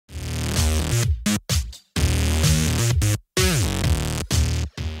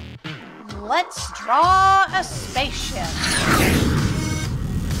Let's draw a spaceship.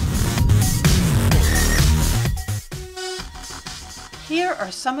 Here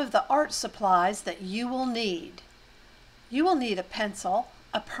are some of the art supplies that you will need. You will need a pencil,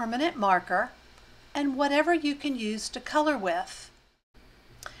 a permanent marker, and whatever you can use to color with.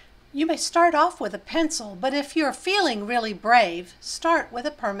 You may start off with a pencil, but if you're feeling really brave, start with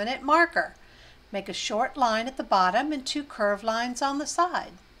a permanent marker. Make a short line at the bottom and 2 curved lines on the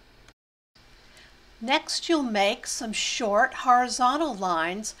side. Next, you'll make some short horizontal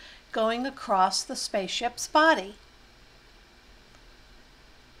lines going across the spaceship's body.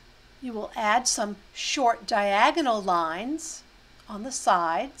 You will add some short diagonal lines on the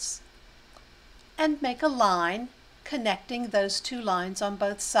sides and make a line connecting those 2 lines on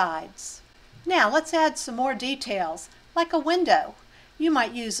both sides. Now let's add some more details, like a window. You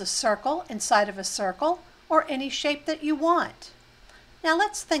might use a circle inside of a circle or any shape that you want. Now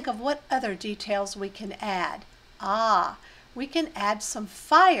let's think of what other details we can add. We can add some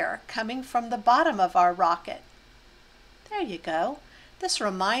fire coming from the bottom of our rocket. There you go. This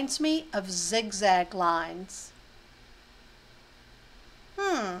reminds me of zigzag lines.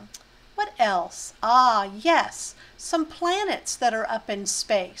 What else? Yes, some planets that are up in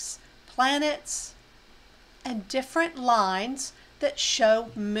space. Planets and different lines that show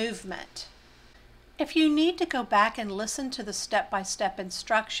movement. If you need to go back and listen to the step-by-step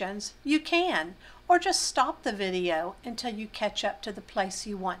instructions, you can, or just stop the video until you catch up to the place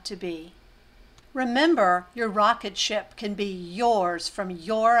you want to be. Remember, your rocket ship can be yours from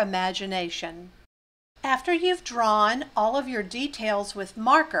your imagination. After you've drawn all of your details with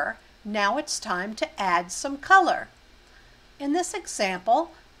marker, now it's time to add some color. In this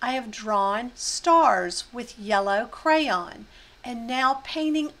example, I have drawn stars with yellow crayon and now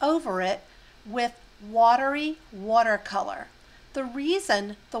painting over it with watery watercolor. The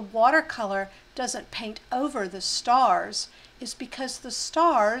reason the watercolor doesn't paint over the stars is because the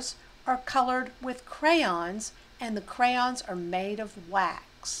stars are colored with crayons and the crayons are made of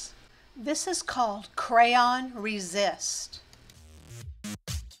wax. This is called crayon resist.